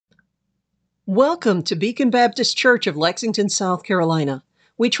Welcome to Beacon Baptist Church of Lexington, South Carolina.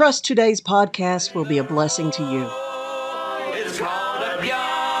 We trust today's podcast will be a blessing to you. It's called up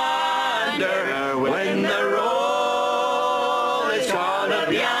yonder when the roll is called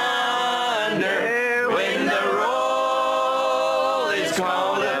up yonder when the roll is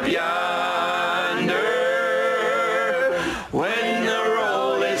called up yonder when the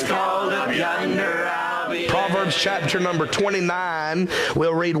roll is called up yonder. Proverbs chapter number 29.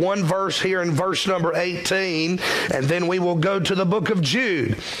 We'll read one verse here in verse number 18, and then we will go to the book of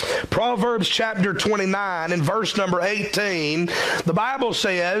Jude. Proverbs chapter 29 and verse number 18, the Bible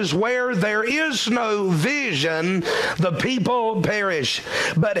says, "Where there is no vision, the people perish.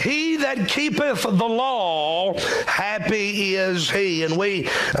 But he that keepeth the law, happy is he." And we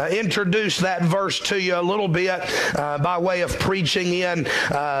introduced that verse to you a little bit by way of preaching in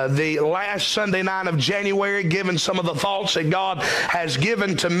the last Sunday night of January, given some of the thoughts that God has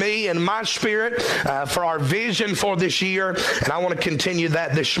given to me and my spirit for our vision for this year. And I want to continue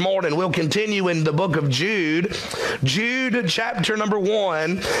that this morning. We'll continue in the book of Jude, Jude chapter number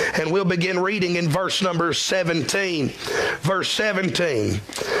 1, and we'll begin reading in verse number 17. Verse 17.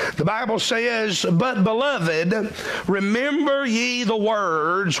 The Bible says, "But beloved, remember ye the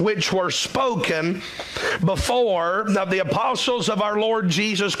words which were spoken before of the apostles of our Lord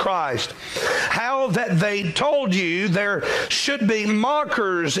Jesus Christ, how that they told you there should be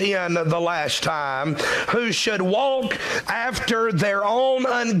mockers in the last time, who should walk after their own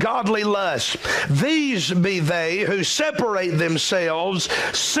ungodly lusts. These be they who separate themselves,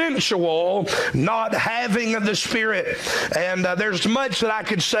 sensual, not having the Spirit." And there's much that I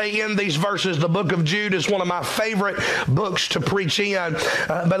could say in these verses. The book of Jude is one of my favorite books to preach in.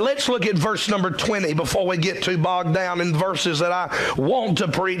 But let's look at verse number 20 before we get too bogged down in verses that I want to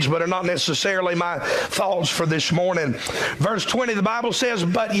preach but are not necessarily my thoughts for this morning. Verse 20, the Bible says,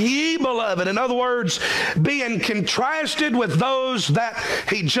 "But ye, beloved," in other words, being contrasted with those that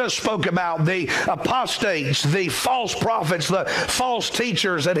he just spoke about, the apostates, the false prophets, the false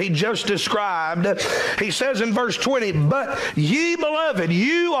teachers that he just described, he says in verse 20, "But ye, beloved,"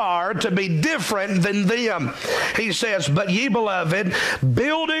 you are to be different than them. He says, "But ye, beloved,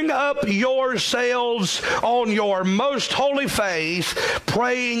 building up yourselves on your most holy faith,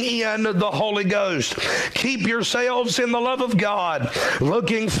 praying in the Holy Ghost. Keep yourselves in the love of God,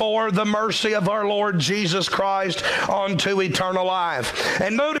 looking for the mercy of our Lord Jesus Christ unto eternal life."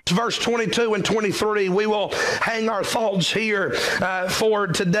 And notice verse 22 and 23. We will hang our thoughts here for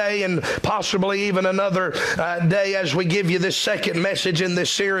today and possibly even another day as we give you this second message in this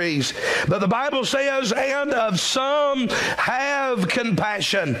series. But the Bible says, "And of some have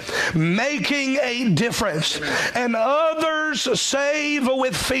compassion, making a difference, and others save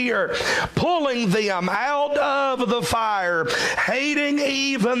with fear, pulling them out of the fire, hating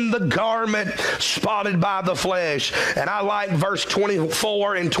even the garment spotted by the flesh." And I like verse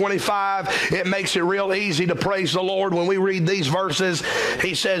 24 and 25. It makes it real easy to praise the Lord when we read these verses.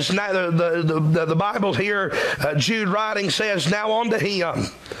 He says, now the Bible here, Jude writing says, "Now unto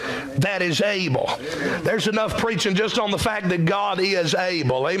him that is able." There's enough preaching just on the fact that God is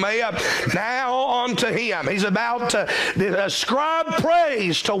able. Amen. Now unto him. He's about to ascribe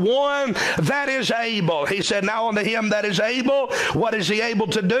praise to one that is able. He said, "Now unto him that is able." What is he able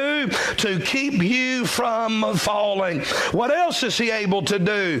to do? To keep you from falling. What else is he able to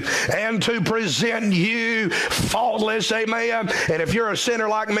do? And to present you faultless. Amen. And if you're a sinner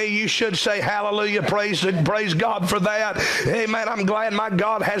like me, you should say hallelujah. Praise God for that. Amen. I'm glad my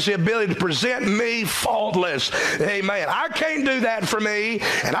God has the ability to present me faultless. Amen. I can't do that for me,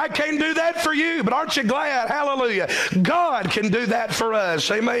 and I can't do that for you, but aren't you glad? Hallelujah. God can do that for us.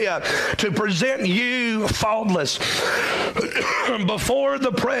 Amen. To present you faultless before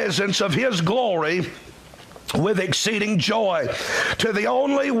the presence of his glory with exceeding joy, to the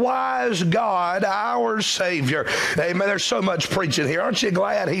only wise God, our Savior. Amen. There's so much preaching here. Aren't you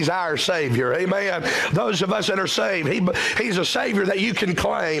glad he's our Savior? Amen. Those of us that are saved, he's a Savior that you can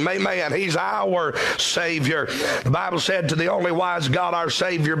claim. Amen. He's our Savior. The Bible said, "To the only wise God, our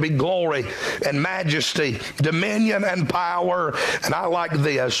Savior, be glory and majesty, dominion and power." And I like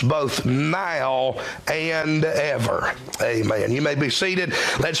this, both now and ever. Amen. You may be seated.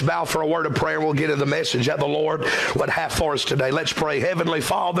 Let's bow for a word of prayer. We'll get to the message that the Lord Lord would have for us today. Let's pray. Heavenly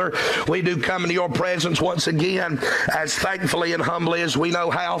Father, we do come into your presence once again as thankfully and humbly as we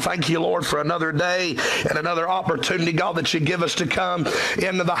know how. Thank you, Lord, for another day and another opportunity, God, that you give us to come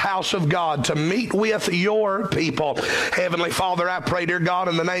into the house of God to meet with your people. Heavenly Father, I pray, dear God,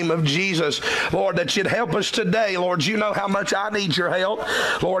 in the name of Jesus, Lord, that you'd help us today. Lord, you know how much I need your help.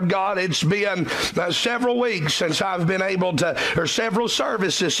 Lord God, it's been several weeks since I've been able to, or several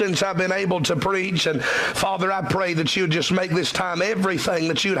services since I've been able to preach. And Father, I pray that you'd just make this time everything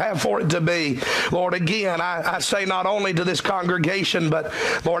that you'd have for it to be. Lord, again, I say not only to this congregation, but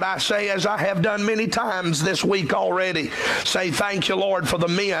Lord, I say, as I have done many times this week already, say thank you, Lord, for the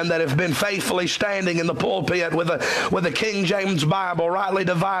men that have been faithfully standing in the pulpit with a King James Bible, rightly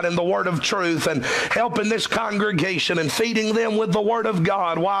dividing the word of truth and helping this congregation and feeding them with the word of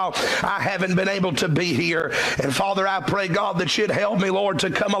God while I haven't been able to be here. And Father, I pray, God, that you'd help me, Lord, to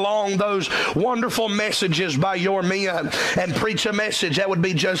come along those wonderful messages by your men and preach a message that would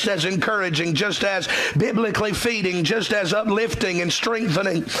be just as encouraging, just as biblically feeding, just as uplifting and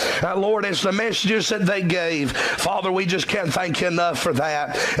strengthening, Lord, as the messages that they gave. Father, we just can't thank you enough for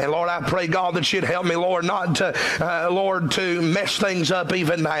that. And Lord, I pray, God, that you'd help me, Lord, not to, Lord, to mess things up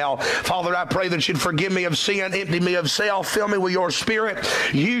even now. Father, I pray that you'd forgive me of sin, empty me of self, fill me with your spirit.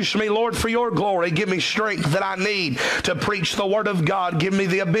 Use me, Lord, for your glory. Give me strength that I need to preach the word of God. Give me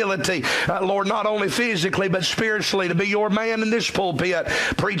the ability, Lord, not only physically but spiritually to be your man in this pulpit,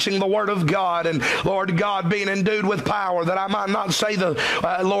 preaching the word of God. And Lord God, being endued with power, that I might not say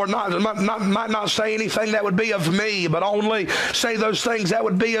might not say anything that would be of me, but only say those things that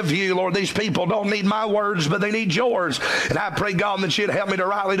would be of you. Lord, these people don't need my words, but they need yours. And I pray, God, that you'd help me to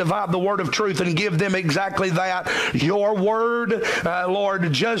rightly divide the word of truth and give them exactly that, your word,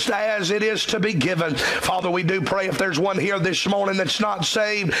 Lord, just as it is to be given. Father, we do pray if there's one here this morning that's not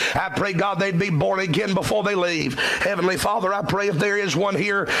saved, I pray, God, they'd be born again before they leave. Heavenly Father, I pray if there is one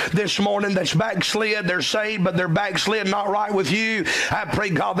here this morning that's backslid, they're saved, but they're backslid, not right with you, I pray,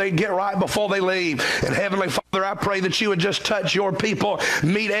 God, they'd get right before they leave. And Heavenly Father, I pray that you would just touch your people,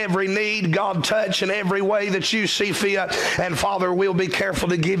 meet every need, God, touch in every way that you see fit. And Father, we'll be careful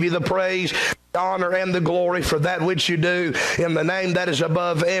to give you the praise, the honor, and the glory for that which you do. In the name that is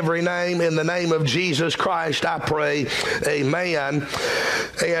above every name, in the name of Jesus Christ, I pray. Amen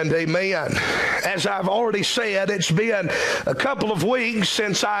and amen. As I've already said, it's been a couple of weeks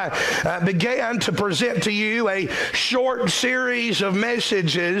since I began to present to you a short series of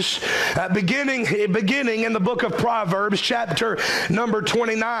messages beginning in the book of Proverbs, chapter number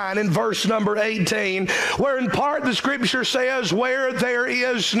 29 and verse number 18, where in part the scripture says, where there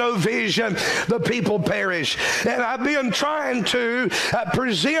is no vision, the people perish. And I've been trying to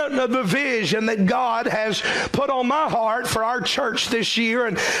present the vision that God has put on my heart for our church this year.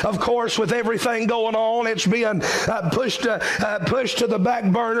 And of course, with everything going on, it's been pushed to the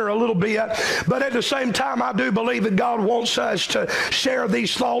back burner a little bit. But at the same time, I do believe that God wants us to share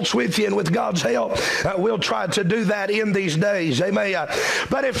these thoughts with you, and with God's help, we'll try to do that in these days. Amen.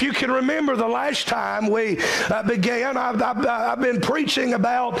 But if you can remember the last time we began, I've been preaching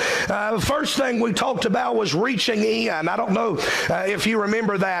about, first thing we talked about was reaching in. I don't know if you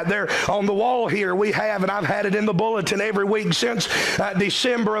remember that. There on the wall here we have, and I've had it in the bulletin every week since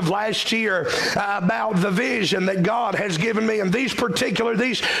December of last year, about the vision that God has given me, and these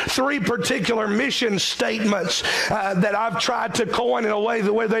three particular mission statements that I've tried to coin in a way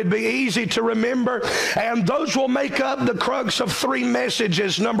where they'd be easy to remember, and those will make up the crux of three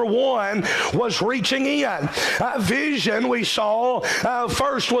messages. Number one was reaching in. Vision, we saw,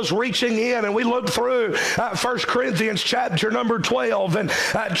 first was reaching in, and we looked through 1 Corinthians chapter number 12 and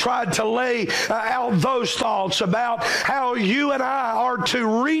tried to lay out those thoughts about how you and I are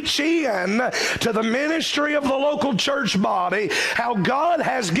to reach in to the ministry of the local church body, how God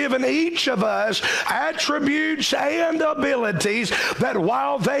has given each of us attributes and abilities that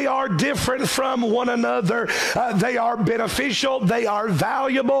while they are different from one another, they are beneficial, they are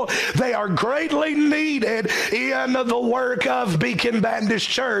valuable, they are greatly needed in the work of Beacon Baptist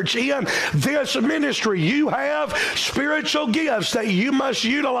Church. In this ministry, you have spiritual gifts that you must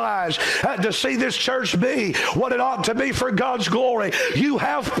utilize to see this church be what it ought to be for God's glory. You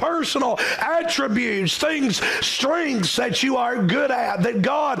have personal attributes, things, strengths that you are good at, that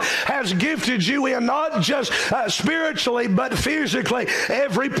God has gifted you in, not just spiritually, but physically.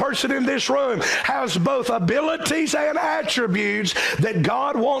 Every person in this room has both abilities and attributes that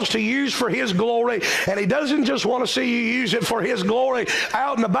God wants to use for His glory, and He doesn't just want to see you use it for His glory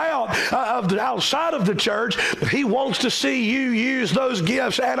out and about, outside of the church. He wants to see you use those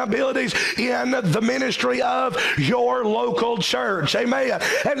gifts and abilities in the ministry of your local church. Amen.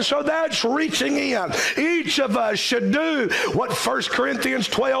 And so that's reaching in. Each of us should do what 1 Corinthians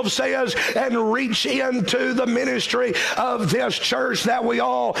 12 says and reach into the ministry of this church that we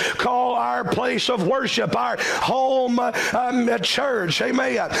all call our place of worship, our home church.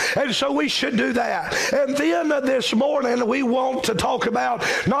 Amen. And so we should do that. And then this morning we want to talk about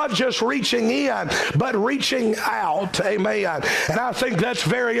not just reaching in, but reaching out. Amen. And I think that's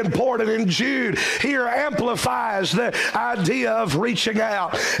very important. And Jude here amplifies the idea of reaching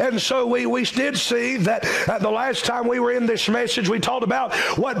out. And so we did see that the last time we were in this message, we talked about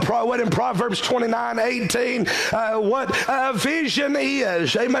what in Proverbs 29:18, what a vision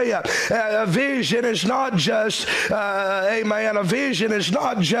is. Amen. A vision is not just, amen, a vision is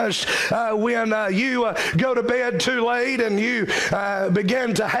not just when you go to bed too late and you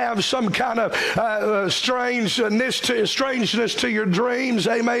begin to have some kind of strangeness to your dreams.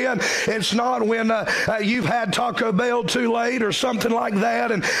 Amen. It's not when you've had Taco Bell too late or something like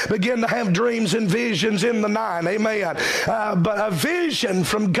that and begin to have dreams and visions in the night. Amen. But a vision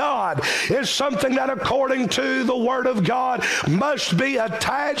from God is something that, according to the Word of God, must be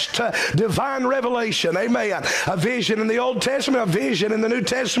attached to divine revelation. Amen. A vision in the Old Testament, a vision in the New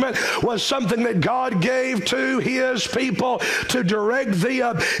Testament was something that God gave to His people to direct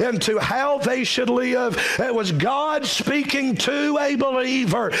them into how they should live. It was God speaking to a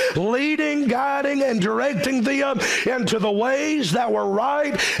believer, leading, guiding, and directing them into the ways that were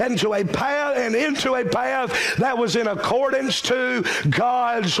right, into a path that was in accordance to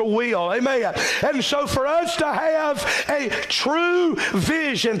God's will. Amen. And so for us to have a true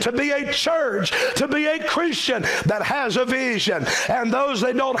vision, to be a church, to be a Christian that has a vision, and those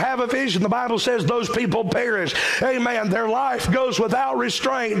that don't have a vision, the Bible says those people perish. Amen. Their life goes without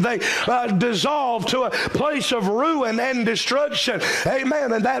restraint. They dissolve to a place of ruin and destruction.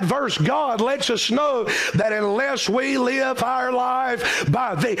 Amen. And that verse, God lets us know that unless we live our life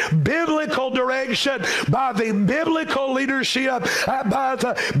by the biblical direction, by the biblical leadership, by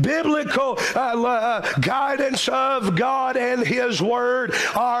the biblical guidance of God and His Word,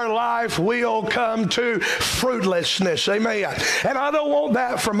 our life will come to fruitlessness. Amen. And I don't want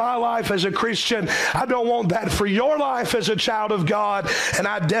that for my life as a Christian. I don't want that for your life as a child of God. And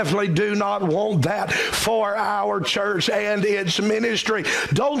I definitely do not want that for our church and its ministry.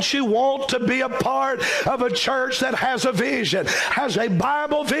 Don't you want to be a part of a church that has a vision, has a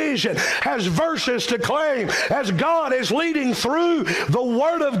Bible vision, has verses to claim, as God is leading through the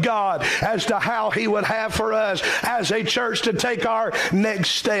Word of God as to how He would have for us as a church to take our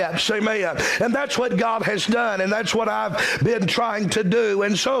next steps. Amen. And that's what God has done, and that's what I've been trying to do.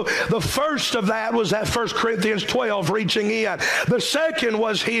 And so the first of that was that 1 Corinthians 12, reaching in. The second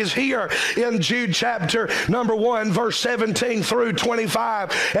was He is here in Jude chapter number 1, verse 17 through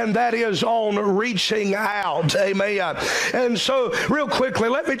 25, and that is on reaching out. Amen. And so real quickly,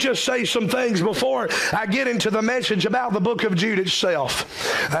 let me just say some things before I get into the message about the book of Jude itself.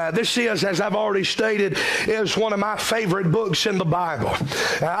 This is, as I've already stated, is one of my favorite books in the Bible.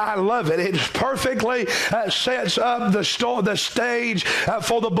 I love it. It perfectly sets up the stage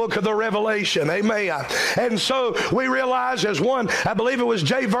for the book of the Revelation. Amen. And so we realize, as one, I believe it was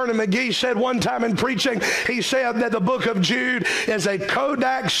J. Vernon McGee said one time in preaching, he said that the book of Jude is a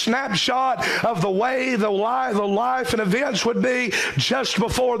Kodak snapshot of the way the life and events would be just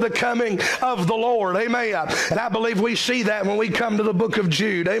before the coming of the Lord. Amen. And I believe we see that when we come to the book of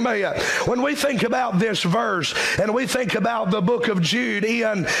Jude. Amen. When we think about this verse and we think about the book of Jude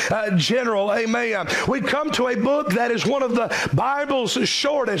in general, amen, we come to a book that is one of the Bible's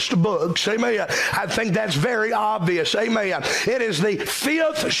shortest books. Amen. I think that's very obvious. Amen. It is the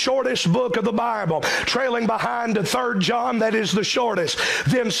fifth shortest book of the Bible, trailing behind 3 John, that is the shortest,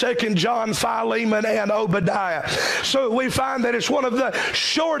 then 2 John, Philemon, and Obadiah. So we find that it's one of the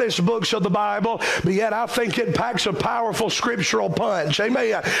shortest books of the Bible, but yet I think it packs a powerful scriptural punch.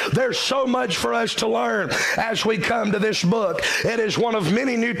 Amen. There's so much for us to learn as we come to this book. It is one of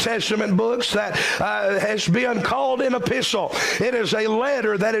many New Testament books that has been called an epistle. It is a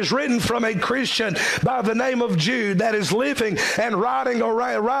letter that is written from a Christian by the name of Jude that is living and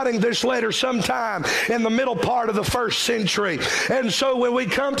writing this letter sometime in the middle part of the 1st century. And so when we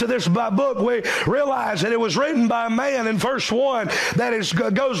come to this book, we realize that it was written by a man in verse 1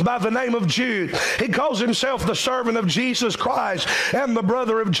 that goes by the name of Jude. He calls himself the servant of Jesus Christ and the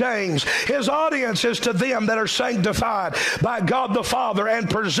brother of James. His audience is to them that are sanctified by God the Father and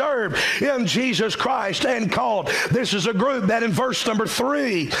preserved in Jesus Christ and called. This is a group that in verse number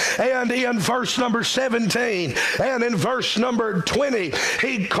 3 and in verse number 17 and in verse number 20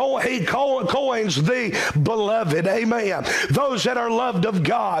 he coins the beloved. Amen. Those that are loved of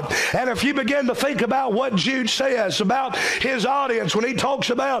God. And if you begin to think about what Jude says about his audience when he talks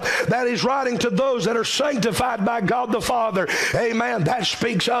about that he's writing to those that are sanctified by God the Father, amen, that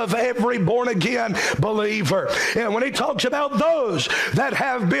speaks of every born-again believer. And when he talks about those that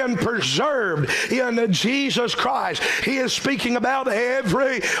have been preserved in Jesus Christ, he is speaking about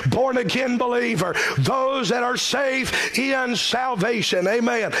every born-again believer, those that are safe in salvation,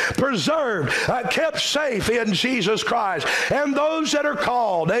 amen, preserved, kept safe in Jesus Christ, and those that are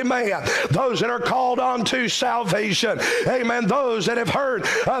called, amen, those that are called unto salvation, amen, those that have heard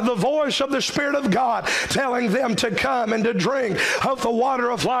the voice of the Spirit of God telling them to come and to drink of the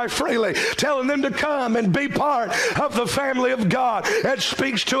water of life freely, telling them to come and be part of the family of God. It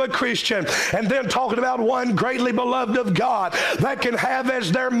speaks to a Christian. And then talking about one greatly beloved of God that can have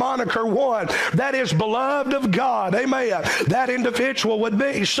as their moniker one that is beloved of God, amen. That individual would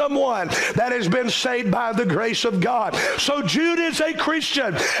be someone that has been saved by the grace of God. So Jude is a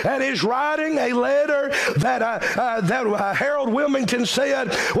Christian and is writing a letter that Harold Wilmington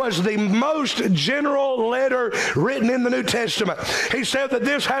said was the most general letter written in the New Testament. He said that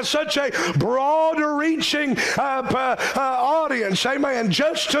this has such a broader reaching audience, amen,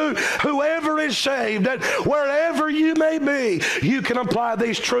 just to whoever is saved, that wherever you may be, you can apply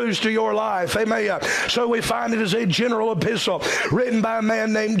these truths to your life, amen. So we find it as a general epistle written by a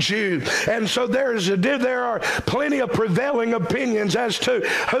man named Jude. And so there are plenty of prevailing opinions as to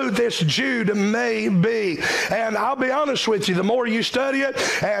who this Jude may be. And I'll be honest with you, the more you study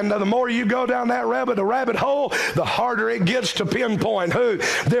it and the more you go down that rabbit hole, the harder it gets to pinpoint who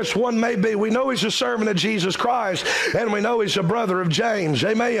this one may be. We know he's a servant of Jesus Christ, and we know he's a brother of James,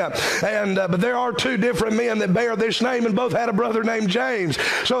 amen. And but there are two different men that bear this name, and both had a brother named James,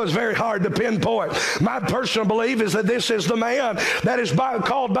 so it's very hard to pinpoint. My personal belief is that this is the man that is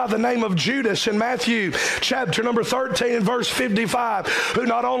called by the name of Judas in Matthew chapter number 13 and verse 55, who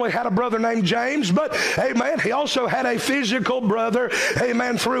not only had a brother named James, but amen, he also had a physical brother,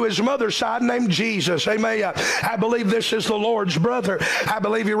 amen, through his mother's side named Jesus, amen. I believe this is the Lord's brother. I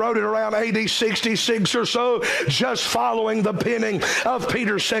believe he wrote it around AD 66 or so, just following the penning of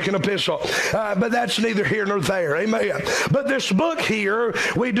Peter's second epistle. But that's neither here nor there, amen. But this book here,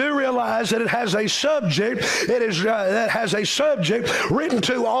 we do realize that it has a subject. It has a subject written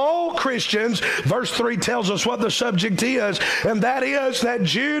to all Christians. Verse 3 tells us what the subject is, and that is that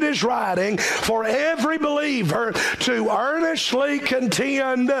Jude is writing for every believer to earnestly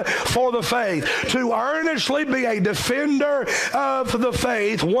contend for the faith, to earnestly be a defender of the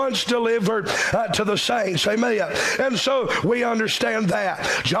faith once delivered to the saints, amen. And so we understand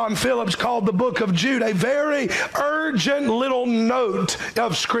that. John Phillips called the book of Jude a very urgent little note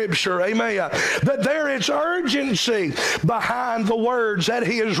of Scripture, amen. That there is urgency behind the words that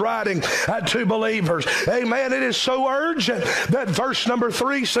he is writing to believers, amen. It is so urgent that verse number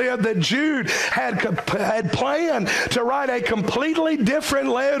 3 said that Jude had planned to write a completely different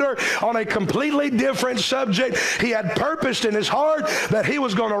letter on a completely different subject. He had purposed in his heart that he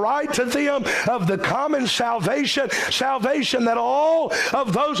was going to write to them of the common salvation that all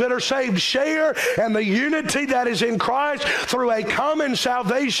of those that are saved share, and the unity that is in Christ through a common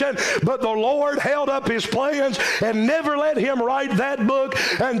salvation. But the Lord held up his plans and never let him write that book,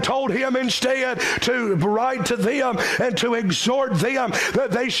 and told him instead to write to them and to exhort them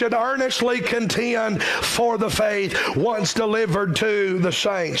that they should earnestly contend for the faith once delivered to the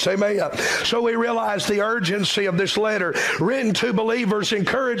saints, amen. So we realize the urgency of this letter written to believers,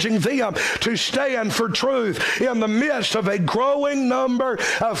 encouraging them to stand for truth in the midst of a growing number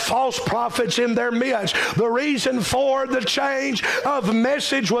of false prophets in their midst. The reason for the change of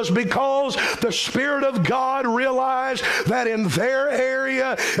message was because the Spirit of God realized that in their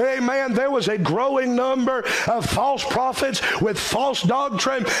area, amen, there was a growing number of false prophets with false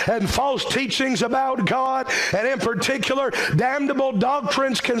doctrine and false teachings about God, and in particular, damnable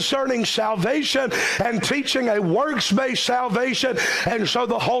doctrines concerning salvation and teaching a works-based salvation. And so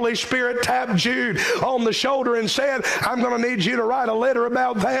the Holy Spirit tapped Jude on the shoulder and said, I'm going to need you to write a letter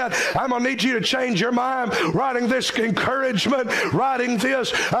about that. I'm going to need you to change your mind, writing this encouragement, writing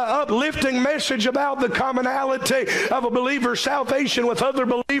this uplifting message about the commonality of a believer's salvation with other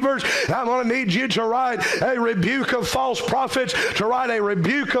believers. I'm going to need you to write a rebuke of false prophets, to write a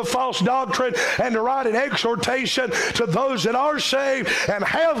rebuke of false doctrine, and to write an exhortation to those that are saved and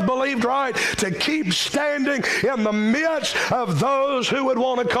have believed right to keep standing in the midst of those who would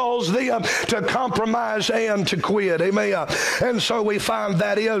want to cause them to compromise and to quit, amen. And so we find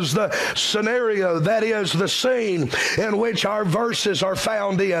that is the scenario, that is the scene in which our verses are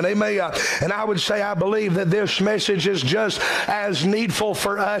found in, amen. And I would say I believe that this message is just just as needful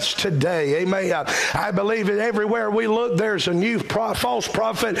for us today. Amen. I believe that everywhere we look, there's a new false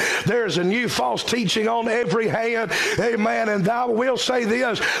prophet. There's a new false teaching on every hand. Amen. And I will say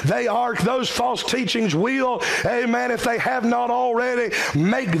this, those false teachings will, amen, if they have not already,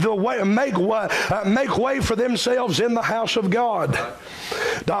 make way for themselves in the house of God.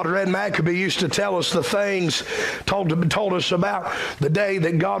 Dr. Ed Maccabee used to tell us the things, told us about the day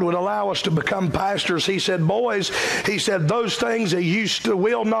that God would allow us to become pastors. He said, boys, he said, those things that you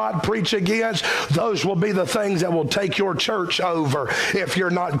will not preach against, those will be the things that will take your church over if you're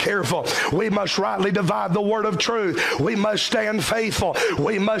not careful. We must rightly divide the word of truth. We must stand faithful.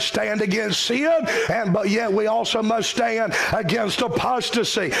 We must stand against sin, but yet we also must stand against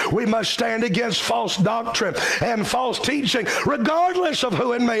apostasy. We must stand against false doctrine and false teaching, regardless of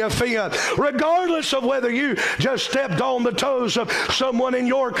who it may offend, regardless of whether you just stepped on the toes of someone in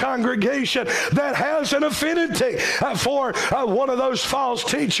your congregation that has an affinity for one of those false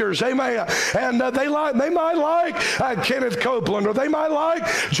teachers. Amen. And they might like Kenneth Copeland, or they might like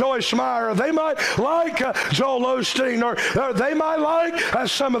Joyce Meyer, or they might like Joel Osteen, or they might like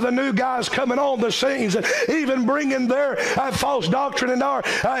some of the new guys coming on the scenes and even bringing their false doctrine in our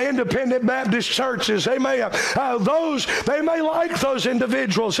independent Baptist churches. Amen. They may like those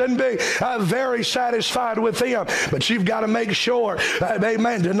individuals and be very satisfied with them, but you've got to make sure,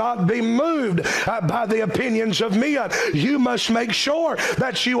 amen, to not be moved by the opinions of men. You must make sure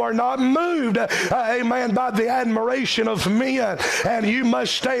that you are not moved, amen, by the admiration of men, and you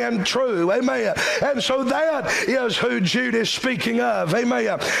must stand true. Amen. And so that is who Jude is speaking of.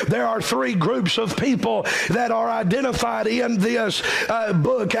 Amen. There are three groups of people that are identified in this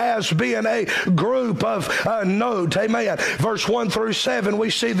book as being a group of note. Amen. Verse 1 through 7, we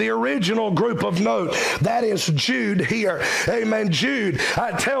see the original group of note. That is Jude here. Amen. Jude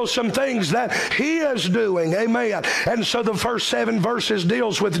tells some things that he is doing. Amen. And so the first 7 verses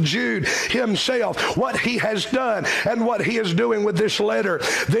deals with Jude himself, what he has done and what he is doing with this letter.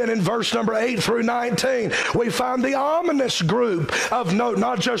 Then in verse number 8 through 19, we find the ominous group of note,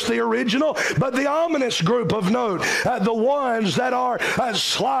 not just the original, but the ominous group of note, the ones that are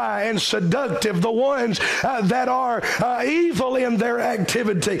sly and seductive, the ones that are evil in their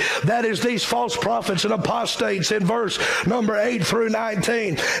activity. That is these false prophets and apostates in verse number 8 through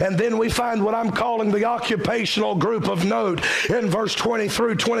 19. And then we find what I'm calling the occupational group of note in verse 20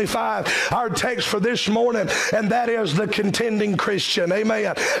 through 25, our text for this morning, and that is the contending Christian.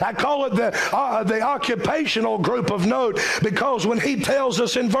 Amen. I call it the occupational group of note because when he tells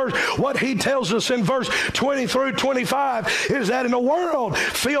us in verse 20 through 25 is that in a world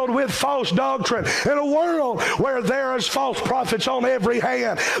filled with false doctrine, in a world where there is false prophets on every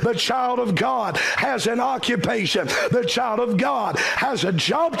hand, the child of God has an occupation. The child of God has a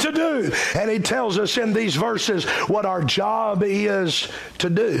job to do. And he tells us in these verses what our job is to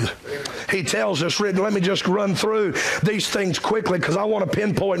do. He tells us, let me just run through these things quickly because I want to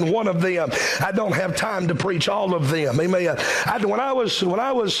pinpoint one of them. I don't have time to preach all of them. Amen.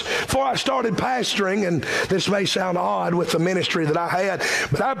 Before I started pastoring, and this may sound odd with the ministry that I had,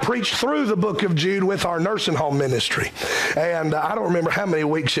 but I preached through the book of Jude with our nursing home ministry. And I don't remember how many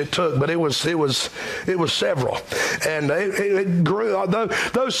weeks it took, but it was several. And it grew.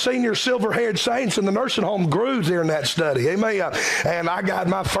 Those senior silver-haired saints in the nursing home grew during that study. Amen. And I got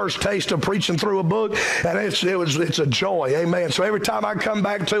my first taste of preaching through a book, and it's a joy. Amen. So every time I come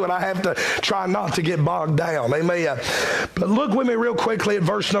back to it, I have to try not to get bogged down. Amen. But look with me real quickly at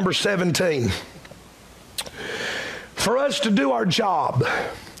verse number 17. For us to do our job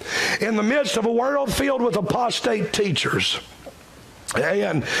in the midst of a world filled with apostate teachers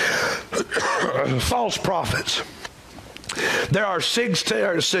and false prophets, there are six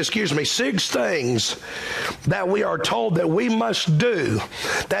things that we are told that we must do.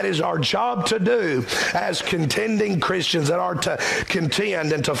 That is our job to do as contending Christians that are to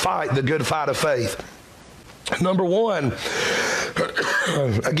contend and to fight the good fight of faith. Number one,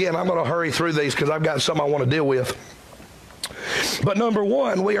 again, I'm going to hurry through these because I've got some I want to deal with. But number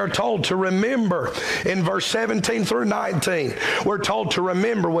one, we are told to remember in verse 17 through 19, we're told to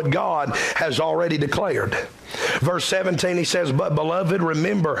remember what God has already declared. Verse 17, he says, but beloved,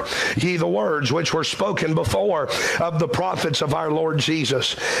 remember ye the words which were spoken before of the prophets of our Lord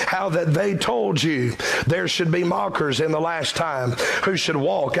Jesus, how that they told you there should be mockers in the last time, who should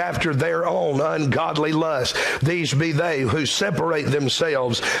walk after their own ungodly lust. These be they who separate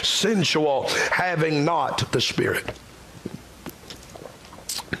themselves sensual, having not the Spirit.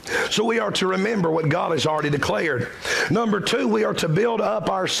 So we are to remember what God has already declared. Number 2, we are to build up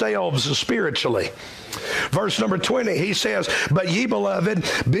ourselves spiritually. Verse number 20, he says, but ye beloved,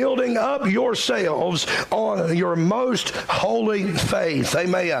 building up yourselves on your most holy faith.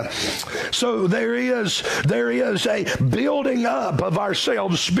 Amen. So there is a building up of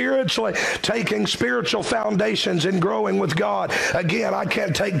ourselves spiritually, taking spiritual foundations and growing with God. Again, I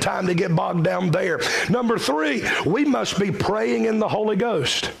can't take time to get bogged down there. Number 3, we must be praying in the Holy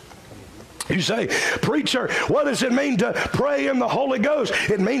Ghost. You say, preacher, what does it mean to pray in the Holy Ghost?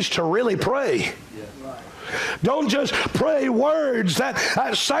 It means to really pray. Don't just pray words that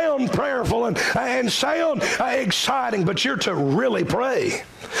sound prayerful and sound exciting, but you're to really pray.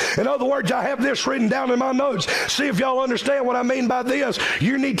 In other words, I have this written down in my notes. See if y'all understand what I mean by this.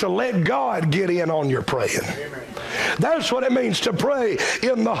 You need to let God get in on your praying. Amen. That's what it means to pray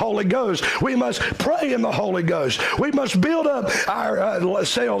in the Holy Ghost. We must pray in the Holy Ghost. We must build up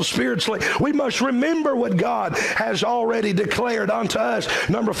ourselves spiritually. We must remember what God has already declared unto us.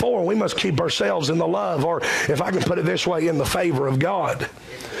 Number 4, we must keep ourselves in the love, or if I can put it this way, in the favor of God.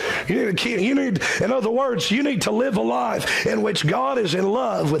 In other words, you need to live a life in which God is in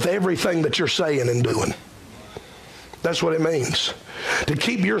love with everything that you're saying and doing. That's what it means. To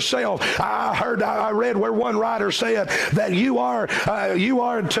keep yourself. I read where one writer said that you are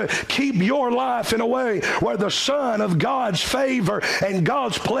to keep your life in a way where the sun of God's favor and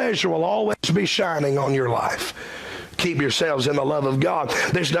God's pleasure will always be shining on your life. Keep yourselves in the love of God.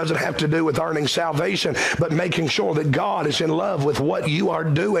 This doesn't have to do with earning salvation, but making sure that God is in love with what you are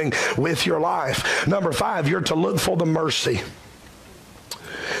doing with your life. Number 5, you're to look for the mercy.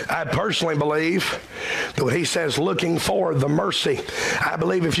 I personally believe that when he says looking for the mercy, I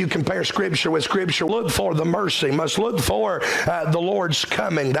believe if you compare Scripture with Scripture, look for the mercy, must look for the Lord's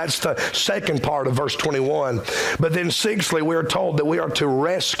coming. That's the second part of verse 21. But then sixthly, we are told that we are to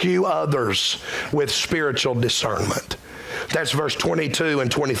rescue others with spiritual discernment. That's verse 22 and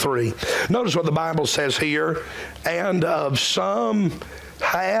 23. Notice what the Bible says here. And of some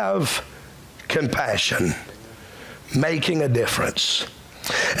have compassion, making a difference.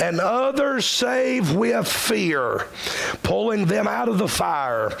 And others save with fear, pulling them out of the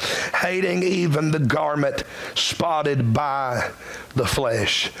fire, hating even the garment spotted by the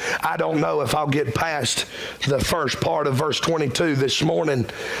flesh. I don't know if I'll get past the first part of verse 22 this morning,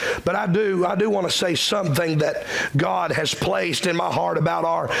 but I do want to say something that God has placed in my heart about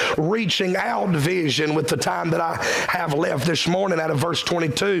our reaching out vision with the time that I have left this morning out of verse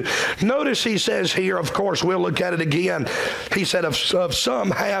 22. Notice he says here, of course, we'll look at it again. He said, of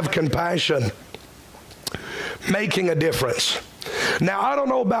some have compassion, making a difference. Now, I don't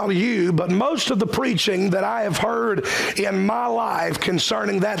know about you, but most of the preaching that I have heard in my life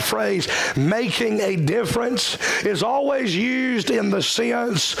concerning that phrase, making a difference, is always used in the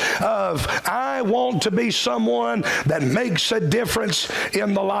sense of, I want to be someone that makes a difference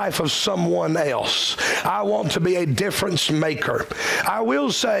in the life of someone else. I want to be a difference maker. I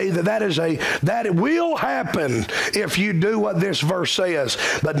will say that it will happen if you do what this verse says,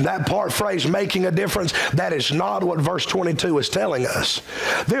 but that phrase, making a difference, that is not what verse 22 is telling us.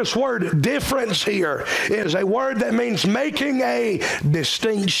 This word difference here is a word that means making a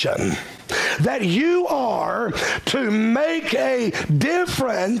distinction. That you are to make a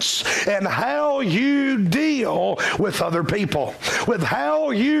difference in how you deal with other people. With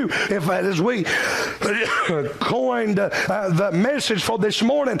how you, as we coined the message for this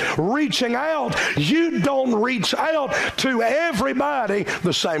morning, reaching out, you don't reach out to everybody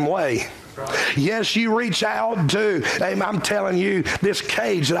the same way. Yes, you reach out to, I'm telling you, this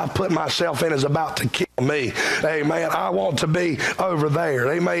cage that I've put myself in is about to kill me. Amen. I want to be over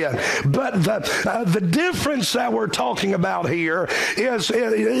there. Amen. But the difference that we're talking about here is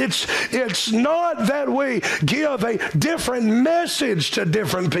it's not that we give a different message to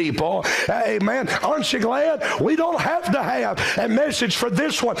different people. Amen. Aren't you glad? We don't have to have a message for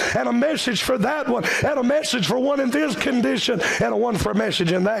this one and a message for that one and a message for one in this condition and one for a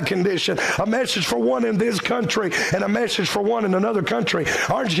message in that condition. A message for one in this country and a message for one in another country.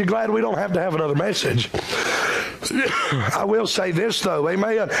 Aren't you glad we don't have to have another message? I will say this though,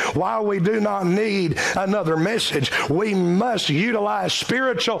 amen. While we do not need another message, we must utilize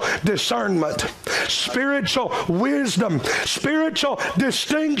spiritual discernment, spiritual wisdom, spiritual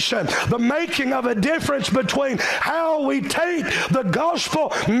distinction, the making of a difference between how we take the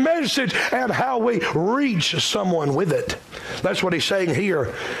gospel message and how we reach someone with it. That's what he's saying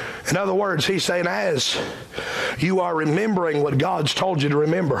here. In other words, he's saying, as you are remembering what God's told you to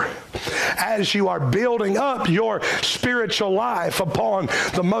remember, as you are building up your spiritual life upon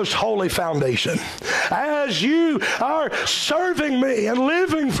the most holy foundation, as you are serving me and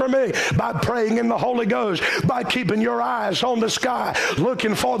living for me by praying in the Holy Ghost, by keeping your eyes on the sky,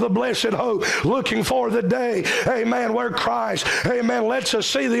 looking for the blessed hope, looking for the day, amen, where Christ, amen, lets us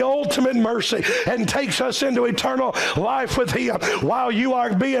see the ultimate mercy and takes us into eternal life with him, while you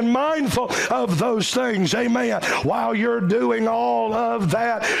are being mindful of those things, amen, while you're doing all of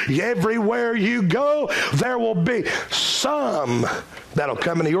that, everywhere you go, there will be some that'll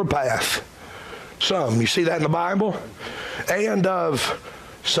come into your path. Some. You see that in the Bible? And of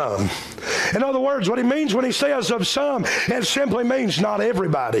some. In other words, what he means when he says of some, it simply means not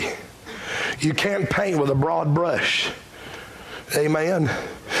everybody. You can't paint with a broad brush. Amen.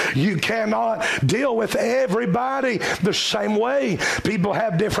 You cannot deal with everybody the same way. People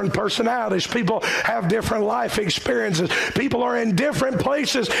have different personalities. People have different life experiences. People are in different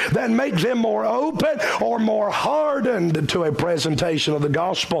places that make them more open or more hardened to a presentation of the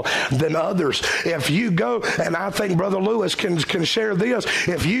gospel than others. If you go, and I think Brother Lewis can share this,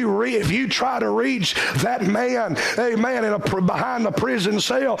 if you try to reach that man, amen, behind the prison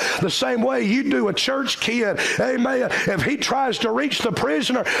cell the same way you do a church kid, amen, if he tries to reach the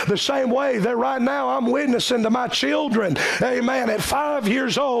prisoner the same way that right now I'm witnessing to my children, amen, at 5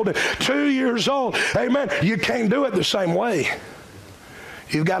 years old, 2 years old, amen, you can't do it the same way.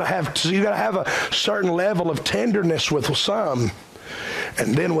 You've got to have a certain level of tenderness with some.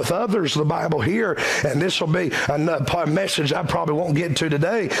 And then with others, the Bible here, and this will be a message I probably won't get to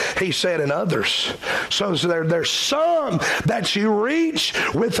today, he said in others. So there's some that you reach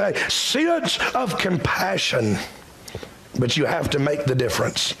with a sense of compassion. But you have to make the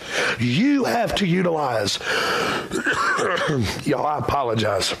difference. You have to utilize. Y'all, I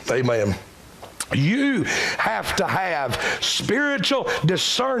apologize. Amen. You have to have spiritual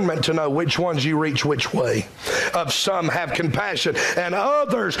discernment to know which ones you reach which way. Of some have compassion, and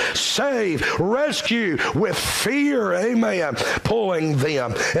others save, rescue with fear, amen, pulling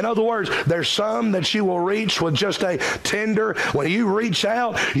them. In other words, there's some that you will reach with just a tender, when you reach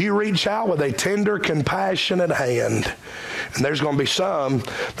out with a tender, compassionate hand. And there's going to be some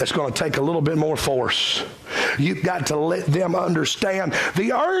that's going to take a little bit more force. You've got to let them understand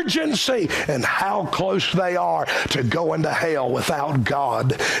the urgency and how close they are to going to hell without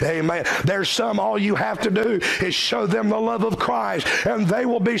God. Amen. There's some, all you have to do is show them the love of Christ, and they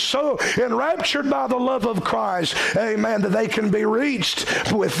will be so enraptured by the love of Christ, amen, that they can be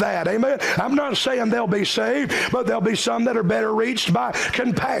reached with that. Amen. I'm not saying they'll be saved, but there'll be some that are better reached by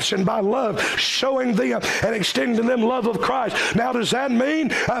compassion, by love, showing them and extending them love of Christ. Now, does that mean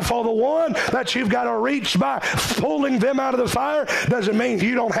for the one that you've got to reach by pulling them out of the fire, does it mean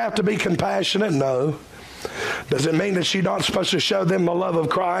you don't have to be compassionate? No. Does it mean that you're not supposed to show them the love of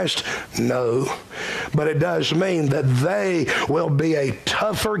Christ? No. But it does mean that they will be a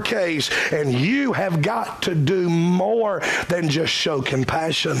tougher case, and you have got to do more than just show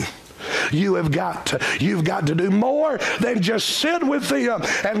compassion. You've got to do more than just sit with them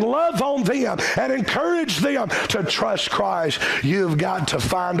and love on them and encourage them to trust Christ. You've got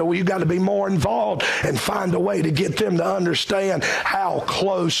to be more involved and find a way to get them to understand how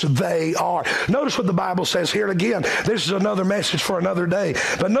close they are. Notice what the Bible says here. Again, this is another message for another day.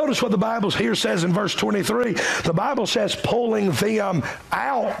 But notice what the Bible here says in verse 23. The Bible says pulling them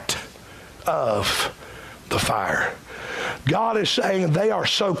out of the fire. God is saying they are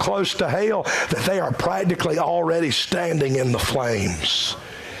so close to hell that they are practically already standing in the flames.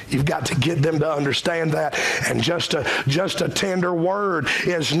 You've got to get them to understand that. And just a tender word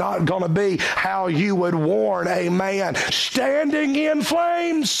is not going to be how you would warn a man standing in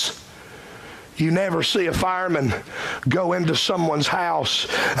flames. You never see a fireman go into someone's house.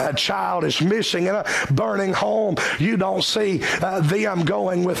 A child is missing in a burning home. You don't see them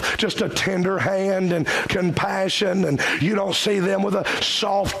going with just a tender hand and compassion, and you don't see them with a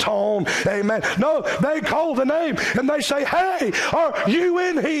soft tone. Amen. No, they call the name and they say, "Hey, are you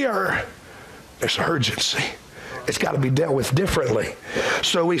in here?" There's urgency. It's got to be dealt with differently.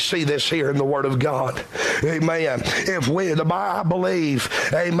 So we see this here in the Word of God. Amen. I believe,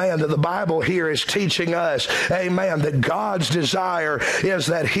 amen, that the Bible here is teaching us, amen, that God's desire is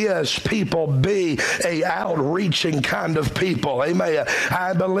that His people be a outreaching kind of people. Amen.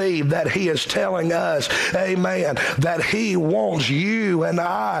 I believe that He is telling us, amen, that He wants you and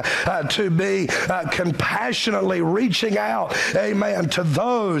I to be compassionately reaching out, amen, to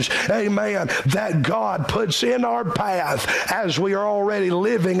those, amen, that God puts in our path as we are already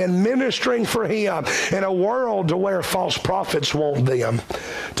living and ministering for Him in a world to where false prophets want them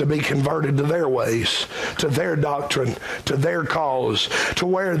to be converted to their ways, to their doctrine, to their cause, to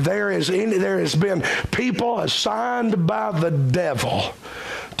where there has been people assigned by the devil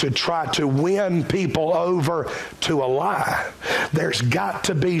to try to win people over to a lie. There's got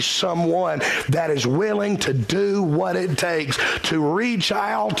to be someone that is willing to do what it takes to reach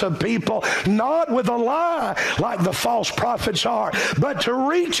out to people, not with a lie like the false prophets are, but to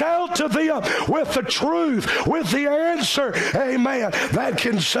reach out to them with the truth, with the answer, amen, that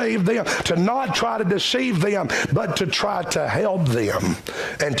can save them, to not try to deceive them, but to try to help them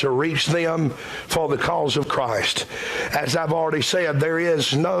and to reach them for the cause of Christ. As I've already said, there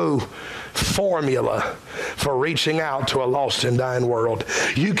is no formula for reaching out to a lost and dying world.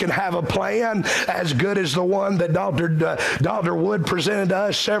 You can have a plan as good as the one that Dr. Wood presented to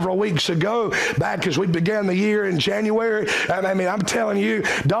us several weeks ago, back as we began the year in January. I mean, I'm telling you,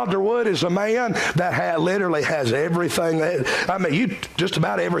 Dr. Wood is a man that literally has everything. Just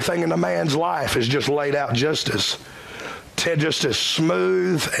about everything in a man's life is just laid out just as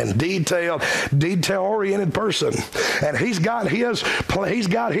smooth and detail-oriented person, and he's got his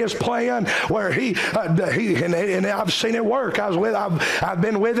plan where and I've seen it work. I've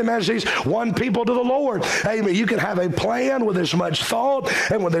been with him as he's won people to the Lord. Amen. You can have a plan with as much thought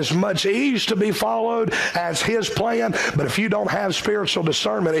and with as much ease to be followed as his plan, but if you don't have spiritual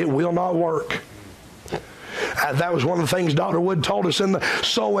discernment, it will not work. That was one of the things Dr. Wood told us in the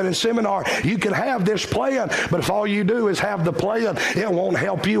Soul Winning Seminar. You can have this plan, but if all you do is have the plan, it won't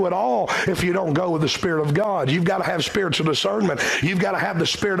help you at all if you don't go with the Spirit of God. You've got to have spiritual discernment. You've got to have the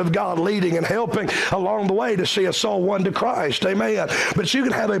Spirit of God leading and helping along the way to see a soul won to Christ. Amen. But you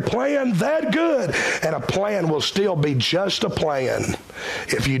can have a plan that good, and a plan will still be just a plan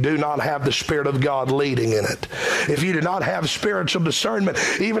if you do not have the Spirit of God leading in it. If you do not have spiritual discernment,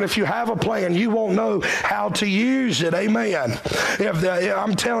 even if you have a plan, you won't know how to use it. Amen.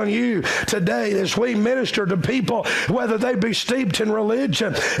 I'm telling you today, as we minister to people, whether they be steeped in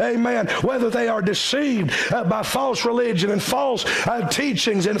religion, amen, whether they are deceived by false religion and false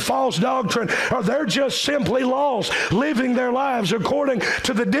teachings and false doctrine, or they're just simply lost, living their lives according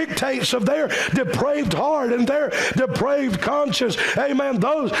to the dictates of their depraved heart and their depraved conscience, amen,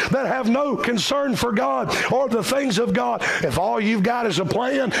 those that have no concern for God or the things of God, if all you've got is a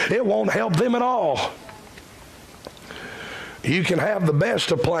plan, it won't help them at all. You can have the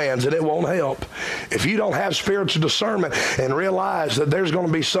best of plans and it won't help. If you don't have spiritual discernment and realize that there's going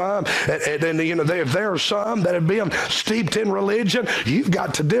to be some, and if there are some that have been steeped in religion, you've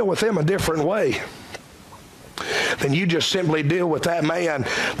got to deal with them a different way than you just simply deal with that man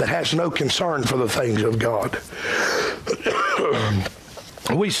that has no concern for the things of God.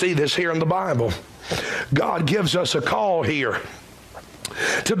 We see this here in the Bible. God gives us a call here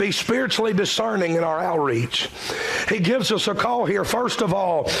to be spiritually discerning in our outreach. He gives us a call here, first of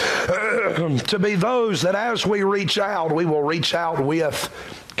all, to be those that as we reach out, we will reach out with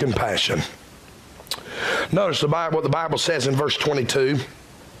compassion. Notice what the Bible says in verse 22.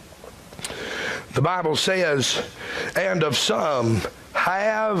 The Bible says, and of some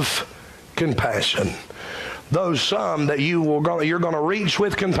have compassion. Those some that you're going to reach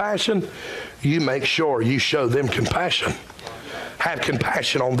with compassion, you make sure you show them compassion. Have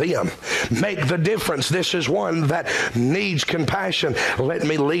compassion on them. Make the difference. This is one that needs compassion. Let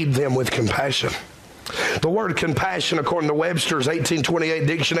me lead them with compassion. The word compassion, according to Webster's 1828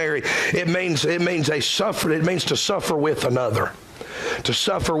 dictionary, it means to suffer with another, to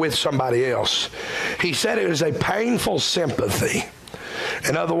suffer with somebody else. He said it is a painful sympathy.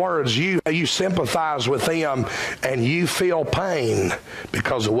 In other words, you sympathize with them and you feel pain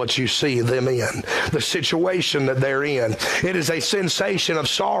because of what you see them in, the situation that they're in. It is a sensation of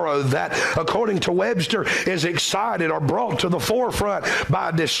sorrow that, according to Webster, is excited or brought to the forefront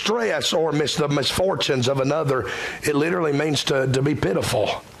by distress or the misfortunes of another. It literally means to be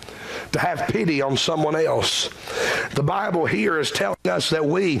pitiful, to have pity on someone else. The Bible here is telling us that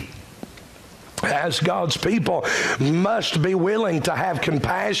we, as God's people, must be willing to have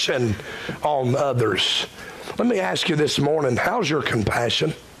compassion on others. Let me ask you this morning, how's your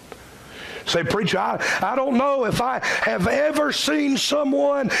compassion? Say, preacher, I don't know if I have ever seen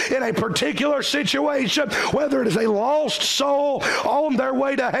someone in a particular situation, whether it is a lost soul on their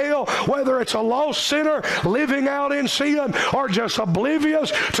way to hell, whether it's a lost sinner living out in sin, or just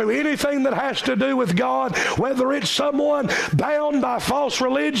oblivious to anything that has to do with God, whether it's someone bound by false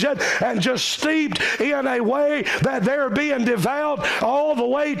religion and just steeped in a way that they're being devout all the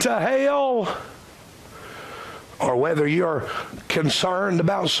way to hell, or whether you're concerned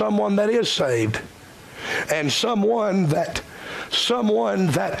about someone that is saved and someone that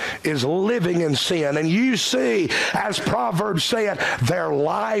is living in sin, and you see, as Proverbs said, their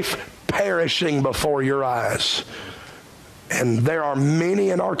life perishing before your eyes. And there are many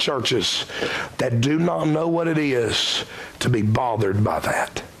in our churches that do not know what it is to be bothered by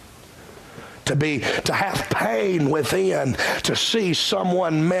that. To have pain within, to see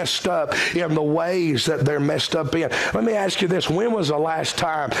someone messed up in the ways that they're messed up in. Let me ask you this. When was the last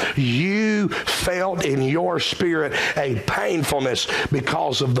time you felt in your spirit a painfulness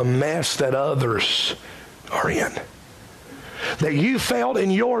because of the mess that others are in? That you felt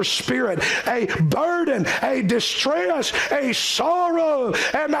in your spirit a burden, a distress, a sorrow,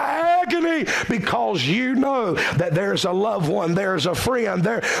 and agony because you know that there's a loved one, there's a friend,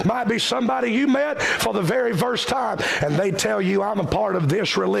 there might be somebody you met for the very first time, and they tell you, I'm a part of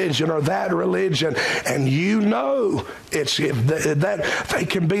this religion or that religion, and you know that they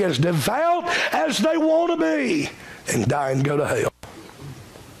can be as devout as they want to be and die and go to hell.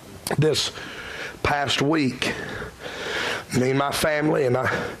 This past week, me and my family, and I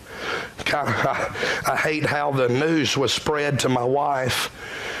hate how the news was spread to my wife,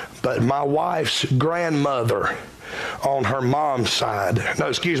 but my wife's grandmother on her mom's side,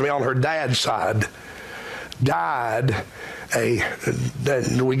 on her dad's side, died.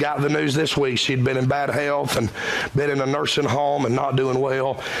 We got the news this week. She'd been in bad health and been in a nursing home and not doing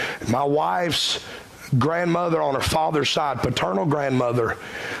well. My wife's grandmother on her father's side, paternal grandmother,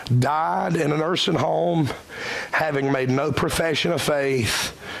 died in a nursing home, having made no profession of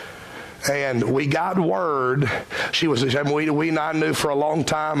faith. And we got word. We and I knew for a long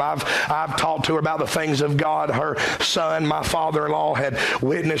time. I've talked to her about the things of God. Her son, my father-in-law, had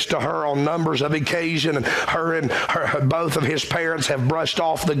witnessed to her on numbers of occasions, and both of his parents have brushed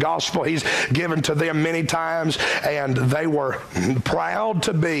off the gospel he's given to them many times, and they were proud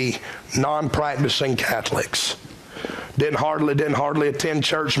to be non-practicing Catholics. Didn't hardly attend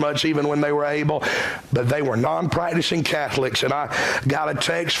church much even when they were able, but they were non-practicing Catholics. And I got a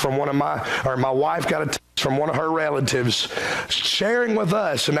text from my wife got a text from one of her relatives sharing with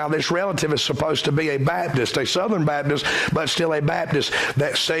us, and now this relative is supposed to be a Baptist, a Southern Baptist, but still a Baptist,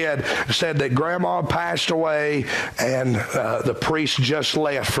 that said that Grandma passed away and the priest just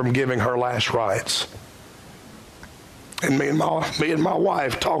left from giving her last rites. And me and my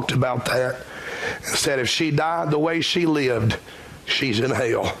wife talked about that and said if she died the way she lived, she's in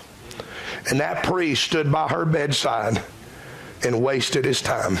hell. And that priest stood by her bedside and wasted his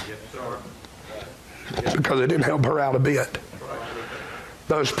time because it didn't help her out a bit.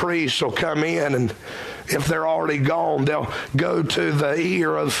 Those priests will come in, and if they're already gone, they'll go to the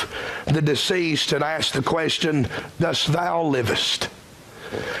ear of the deceased and ask the question, "Dost thou livest?"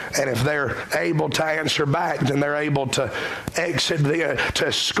 And if they're able to answer back, then they're able to to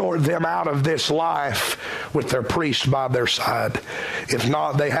escort them out of this life with their priest by their side. If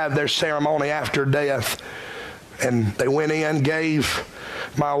not, they have their ceremony after death. And they went in, gave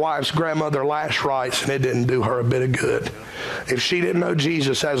my wife's grandmother last rites, and it didn't do her a bit of good. If she didn't know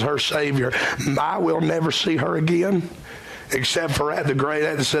Jesus as her Savior, I will never see her again, except for at the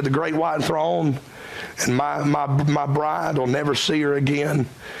great white throne. And my bride will never see her again.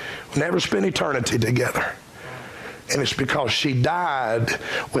 We'll never spend eternity together. And it's because she died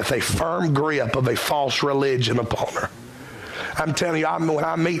with a firm grip of a false religion upon her. I'm telling you, when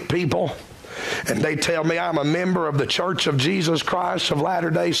I meet people and they tell me I'm a member of the Church of Jesus Christ of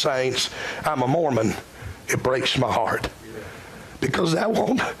Latter-day Saints, I'm a Mormon, it breaks my heart. Because that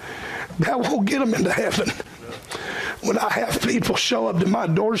won't get them into heaven. When I have people show up to my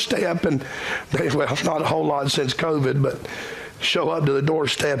doorstep and not a whole lot since COVID, but show up to the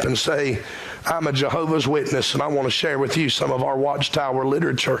doorstep and say, I'm a Jehovah's Witness and I want to share with you some of our Watchtower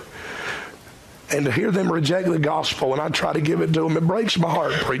literature. And to hear them reject the gospel when I try to give it to them, it breaks my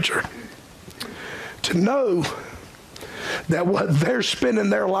heart, preacher. To know that what they're spending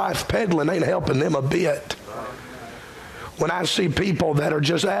their life peddling ain't helping them a bit. When I see people that are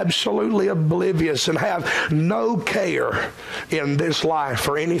just absolutely oblivious and have no care in this life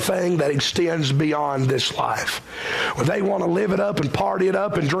for anything that extends beyond this life, where they want to live it up and party it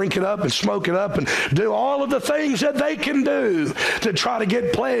up and drink it up and smoke it up and do all of the things that they can do to try to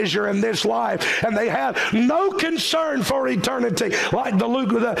get pleasure in this life, and they have no concern for eternity, like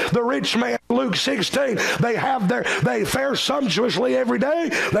the rich man, Luke 16. They fare sumptuously every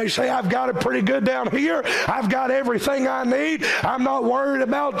day. They say, I've got it pretty good down here. I've got everything I need. I'm not worried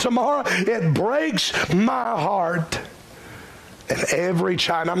about tomorrow. It breaks my heart. And every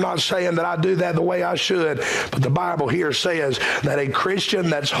child, I'm not saying that I do that the way I should, but the Bible here says that a Christian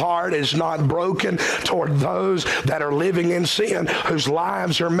that's heart is not broken toward those that are living in sin, whose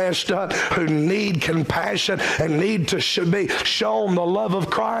lives are messed up, who need compassion and need to be shown the love of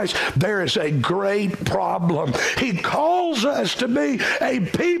Christ. There is a great problem. He calls us to be a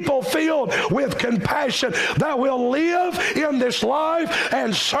people filled with compassion that will live in this life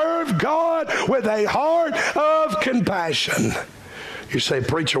and serve God with a heart of compassion. You say,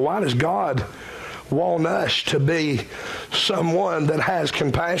 preacher, why does God want us to be someone that has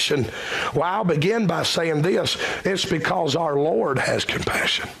compassion? Well, I'll begin by saying this. It's because our Lord has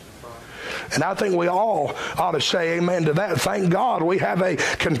compassion. And I think we all ought to say amen to that. Thank God we have a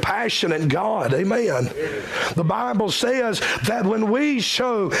compassionate God. Amen. The Bible says that when we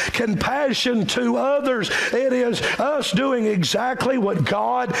show compassion to others, it is us doing exactly what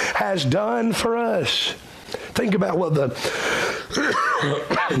God has done for us. Think about what the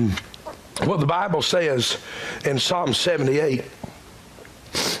Bible says in Psalm 78.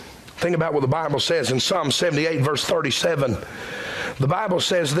 Think about what the Bible says in Psalm 78, verse 37. The Bible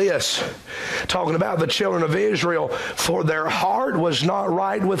says this, talking about the children of Israel, for their heart was not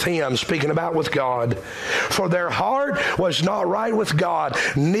right with him, speaking about with God. For their heart was not right with God,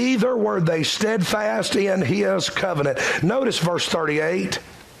 neither were they steadfast in his covenant. Notice verse 38,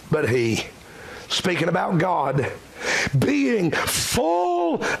 but he, speaking about God, being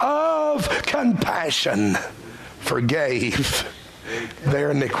full of compassion, forgave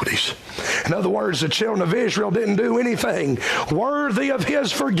their iniquities. In other words, the children of Israel didn't do anything worthy of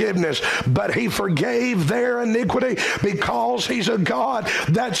his forgiveness, but he forgave their iniquity because he's a God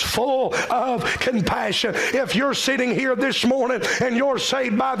that's full of compassion. If you're sitting here this morning and you're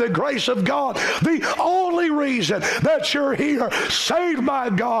saved by the grace of God, the only reason that you're here, saved by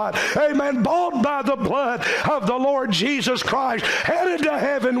God, amen, bought by the blood of the Lord Jesus Christ, headed to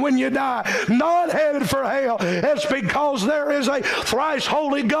heaven when you die, not headed for hell, it's because there is a thrice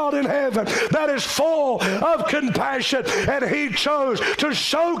holy God in heaven that is full of compassion, and he chose to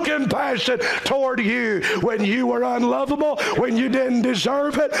show compassion toward you when you were unlovable, when you didn't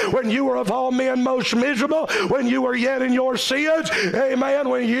deserve it, when you were of all men most miserable, when you were yet in your sins, amen,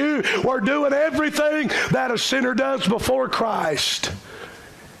 when you were doing everything that a sinner does before Christ.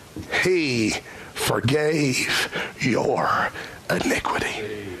 He forgave your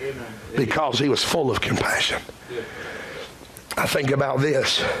iniquity because he was full of compassion. I think about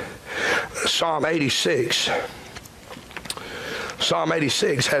this. Psalm 86. Psalm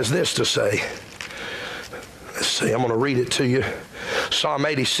 86 has this to say. Let's see, I'm going to read it to you. Psalm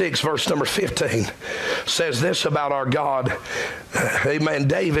 86, verse number 15, says this about our God. Amen.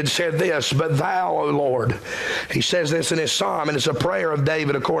 David said this, but thou, O Lord. He says this in his psalm, and it's a prayer of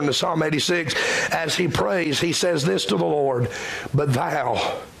David according to Psalm 86. As he prays, he says this to the Lord, but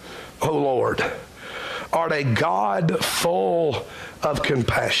thou, O Lord, art a God full of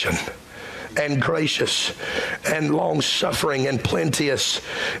compassion and gracious and long-suffering and plenteous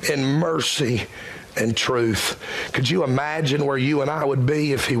in mercy and truth. Could you imagine where you and I would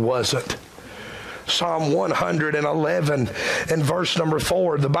be if he wasn't? Psalm 111 and verse number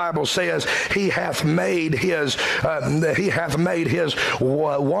 4, the Bible says, He hath made his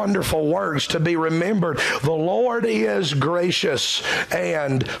wonderful works to be remembered. The Lord is gracious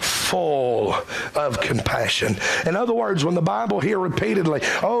and full of compassion. In other words, when the Bible here repeatedly,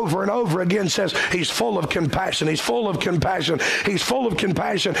 over and over again says, He's full of compassion, He's full of compassion, He's full of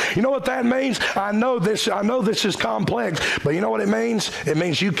compassion. You know what that means? I know this is complex, but you know what it means? It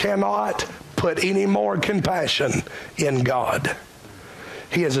means you cannot put any more compassion in God.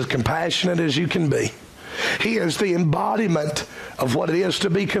 He is as compassionate as you can be. He is the embodiment of what it is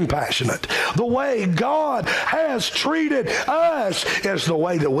to be compassionate. The way God has treated us is the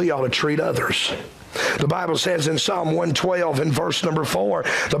way that we ought to treat others. The Bible says in Psalm 112 in verse number 4,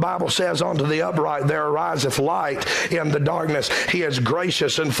 the Bible says, unto the upright there ariseth light in the darkness. He is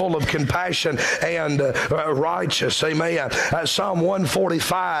gracious and full of compassion and righteous. Amen. Psalm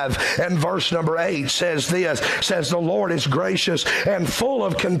 145 and verse number 8 says this, says the Lord is gracious and full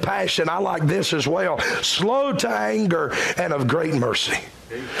of compassion. I like this as well. Slow to anger and of great mercy.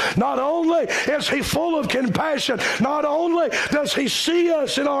 Not only is he full of compassion, not only does he see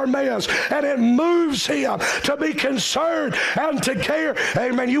us in our mess, and it moves him to be concerned and to care.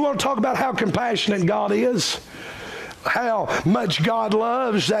 Amen. You want to talk about how compassionate God is? How much God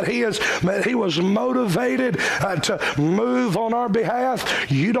loves that he was motivated to move on our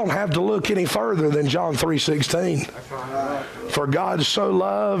behalf. You don't have to look any further than John 3:16. For God so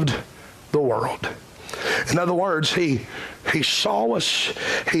loved the world. In other words, he He saw us.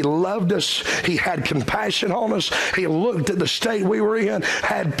 He loved us. He had compassion on us. He looked at the state we were in,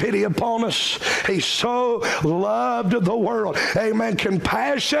 had pity upon us. He so loved the world. Amen.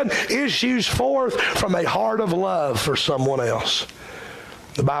 Compassion issues forth from a heart of love for someone else.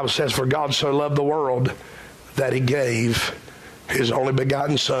 The Bible says, for God so loved the world that he gave his only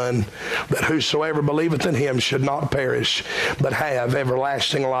begotten Son, that whosoever believeth in him should not perish, but have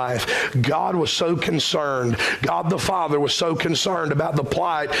everlasting life. God was so concerned, God the Father was so concerned about the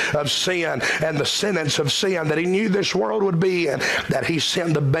plight of sin and the sentence of sin that he knew this world would be in, that he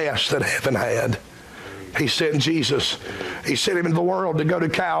sent the best that heaven had. He sent Jesus. He sent him into the world to go to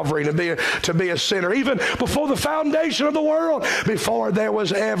Calvary, to be a sinner. Even before the foundation of the world, before there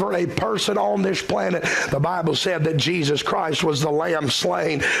was ever a person on this planet, the Bible said that Jesus Christ was the Lamb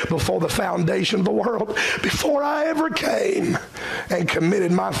slain before the foundation of the world. Before I ever came and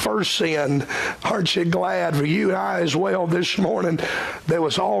committed my first sin, aren't you glad for you and I as well this morning? There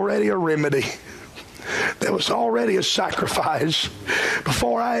was already a remedy. There was already a sacrifice.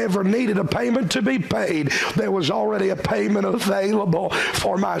 Before I ever needed a payment to be paid, there was already a payment available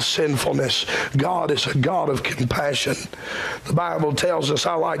for my sinfulness. God is a God of compassion. The Bible tells us,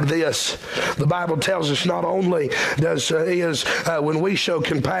 I like this, the Bible tells us not only does when we show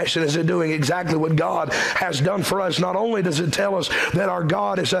compassion, is it doing exactly what God has done for us. Not only does it tell us that our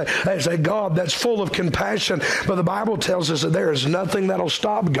God is a God that's full of compassion, but the Bible tells us that there is nothing that'll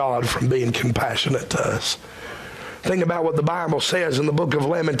stop God from being compassionate to us. Think about what the Bible says in the book of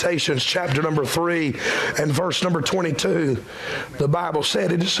Lamentations, chapter number 3 and verse number 22. The Bible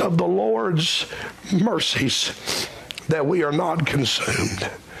said, it is of the Lord's mercies that we are not consumed.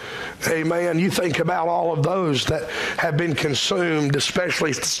 Amen. You think about all of those that have been consumed,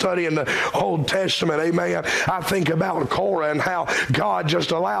 especially studying the Old Testament. Amen. I think about Korah and how God just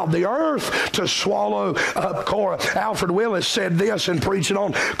allowed the earth to swallow up Korah. Alfred Willis said this in preaching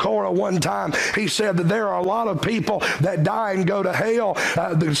on Korah one time. He said that there are a lot of people that die and go to hell.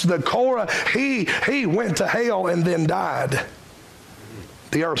 The Korah, he went to hell and then died.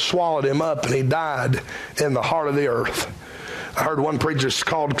 The earth swallowed him up and he died in the heart of the earth. I heard one preacher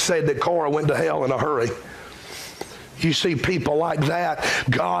said that Korah went to hell in a hurry. You see people like that,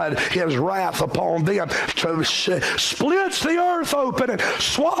 God, his wrath upon them, splits the earth open and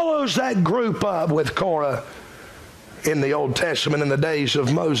swallows that group up with Korah in the Old Testament in the days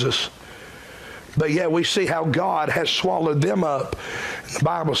of Moses. But yet we see how God has swallowed them up. The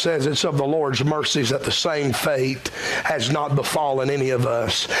Bible says it's of the Lord's mercies that the same fate has not befallen any of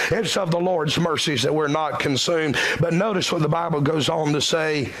us. It's of the Lord's mercies that we're not consumed. But notice what the Bible goes on to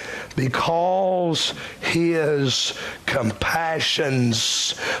say, because his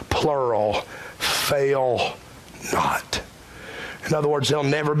compassions, plural, fail not. In other words, there'll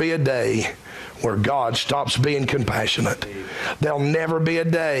never be a day where God stops being compassionate. There'll never be a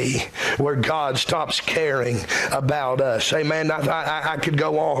day where God stops caring about us. Amen. I could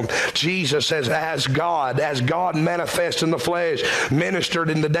go on. Jesus says, as God manifest in the flesh,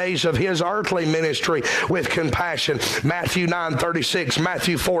 ministered in the days of his earthly ministry with compassion. Matthew 9:36,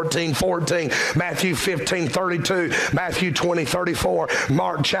 Matthew 14:14, Matthew 15:32, Matthew 20:34,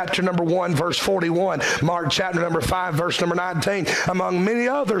 Mark chapter number 1, verse 41, Mark chapter number 5, verse number 19, among many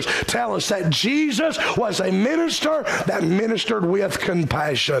others, tell us that Jesus was a minister that ministered with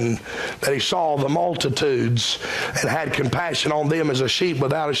compassion, that he saw the multitudes and had compassion on them as a sheep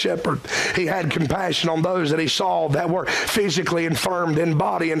without a shepherd. He had compassion on those that he saw that were physically infirmed in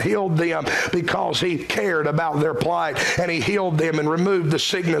body and healed them because he cared about their plight, and he healed them and removed the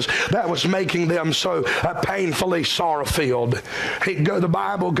sickness that was making them so painfully sorrow-filled. The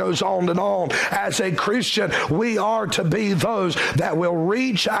Bible goes on and on. As a Christian, we are to be those that will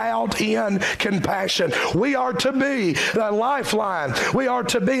reach out in compassion. We are to be a lifeline. We are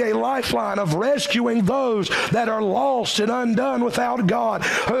to be a lifeline of rescuing those that are lost and undone without God.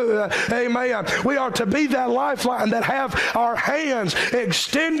 Amen. We are to be that lifeline that have our hands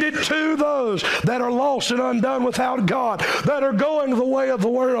extended to those that are lost and undone without God, that are going the way of the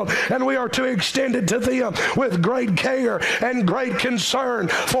world, and we are to extend it to them with great care and great concern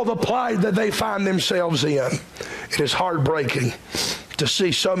for the plight that they find themselves in. It is heartbreaking to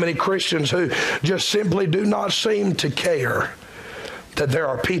see so many Christians who just simply do not seem to care that there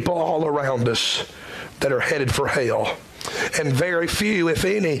are people all around us that are headed for hell. And very few, if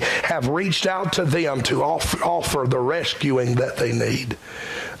any, have reached out to them to offer the rescuing that they need.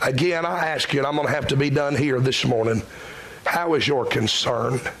 Again, I ask you, and I'm going to have to be done here this morning, how is your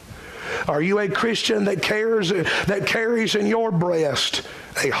concern? Are you a Christian that carries in your breast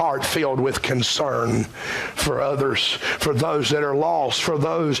a heart filled with concern for others, for those that are lost, for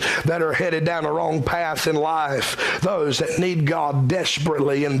those that are headed down the wrong path in life, those that need God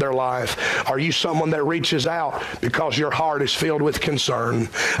desperately in their life? Are you someone that reaches out because your heart is filled with concern?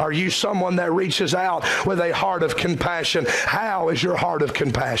 Are you someone that reaches out with a heart of compassion? How is your heart of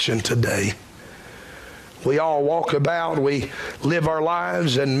compassion today? We all walk about, we live our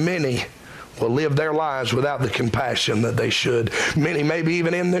lives, and many will live their lives without the compassion that they should. Many, maybe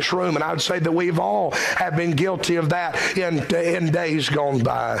even in this room, and I would say that we've all have been guilty of that in days gone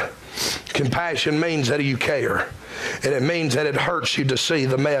by. Compassion means that you care. And it means that it hurts you to see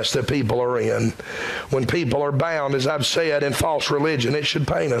the mess that people are in. When people are bound, as I've said, in false religion, it should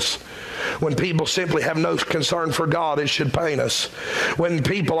pain us. When people simply have no concern for God, it should pain us. When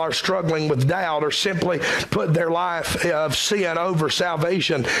people are struggling with doubt or simply put their life of sin over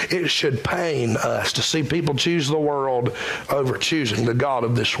salvation, it should pain us to see people choose the world over choosing the God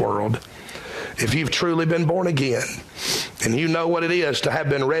of this world. If you've truly been born again and you know what it is to have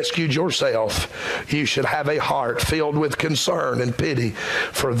been rescued yourself, you should have a heart filled with concern and pity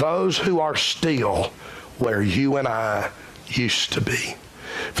for those who are still where you and I used to be.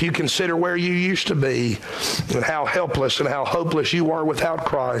 If you consider where you used to be and how helpless and how hopeless you are without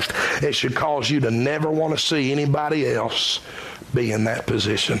Christ, it should cause you to never want to see anybody else be in that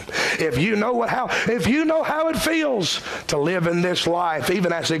position. If you know how it feels to live in this life,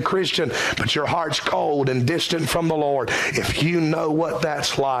 even as a Christian, but your heart's cold and distant from the Lord, if you know what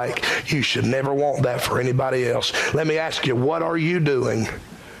that's like, you should never want that for anybody else. Let me ask you, what are you doing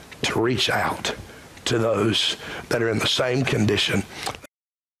to reach out to those that are in the same condition?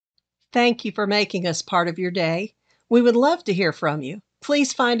 Thank you for making us part of your day. We would love to hear from you.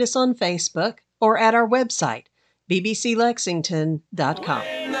 Please find us on Facebook or at our website, bbclexington.com.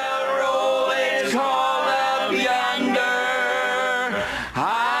 When the roll is called up,